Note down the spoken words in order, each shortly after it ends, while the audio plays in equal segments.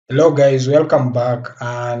Hello guys, welcome back.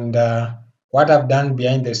 And what I've done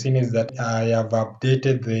behind the scene is that I have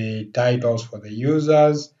updated the titles for the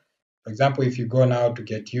users. For example, if you go now to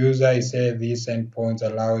get user, you say this endpoints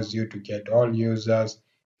allows you to get all users.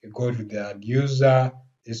 You go to the add user,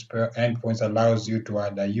 this endpoints allows you to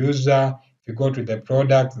add a user. If you go to the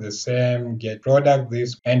product, the same get product.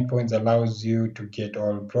 This endpoints allows you to get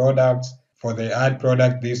all products. For the add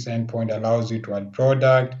product, this endpoint allows you to add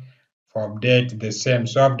product. For update, the same.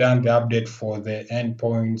 So I've done the update for the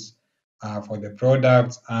endpoints, for the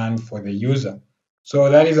products, and for the user. So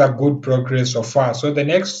that is a good progress so far. So the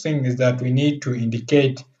next thing is that we need to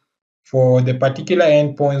indicate for the particular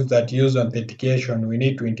endpoints that use authentication, we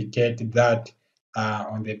need to indicate that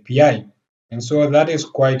on the PI. And so that is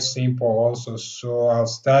quite simple also. So I'll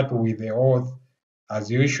start with the auth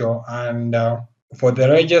as usual. And for the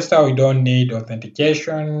register, we don't need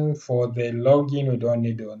authentication. For the login, we don't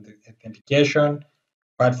need authentication.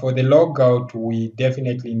 But for the logout, we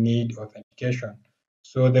definitely need authentication.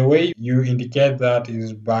 So the way you indicate that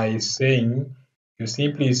is by saying, you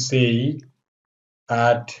simply say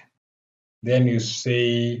at, then you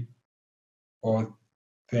say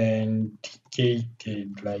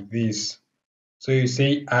authenticated like this. So you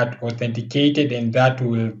say at authenticated, and that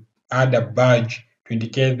will add a badge to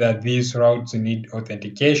indicate that these routes need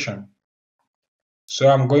authentication. So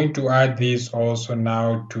I'm going to add this also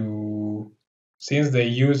now to, since the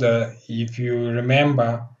user, if you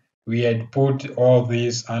remember, we had put all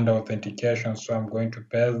this under authentication. So I'm going to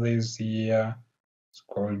paste this here,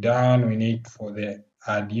 scroll down, we need for the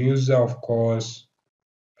add user, of course,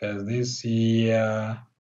 paste this here,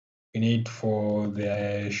 we need for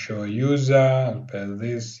the show user, paste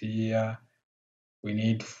this here, we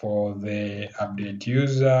need for the update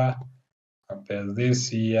user, paste this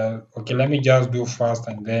here. Okay, let me just do first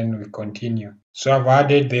and then we continue. So I've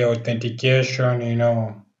added the authentication,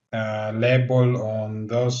 label on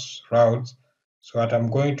those routes. So what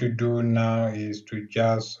I'm going to do now is to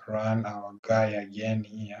just run our guy again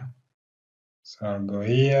here. So I'll go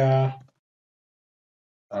here,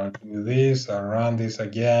 I'll do this, I'll run this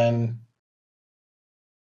again.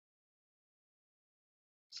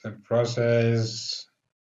 So process,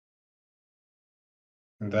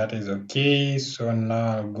 that is okay. So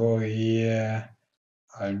now I'll go here,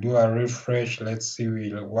 I'll do a refresh. Let's see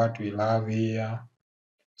what we'll have here.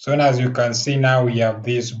 So as you can see now, we have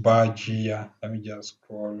this badge here. Let me just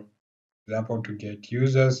scroll. For example, to get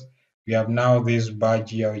users, we have now this badge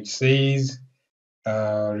here which says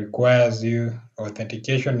requires you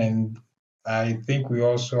authentication, and I think we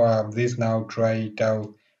also have this now, try it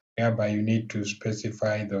out, whereby you need to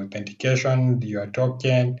specify the authentication, your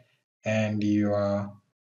token, and your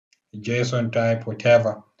JSON type,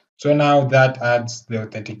 whatever. So now that adds the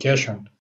authentication.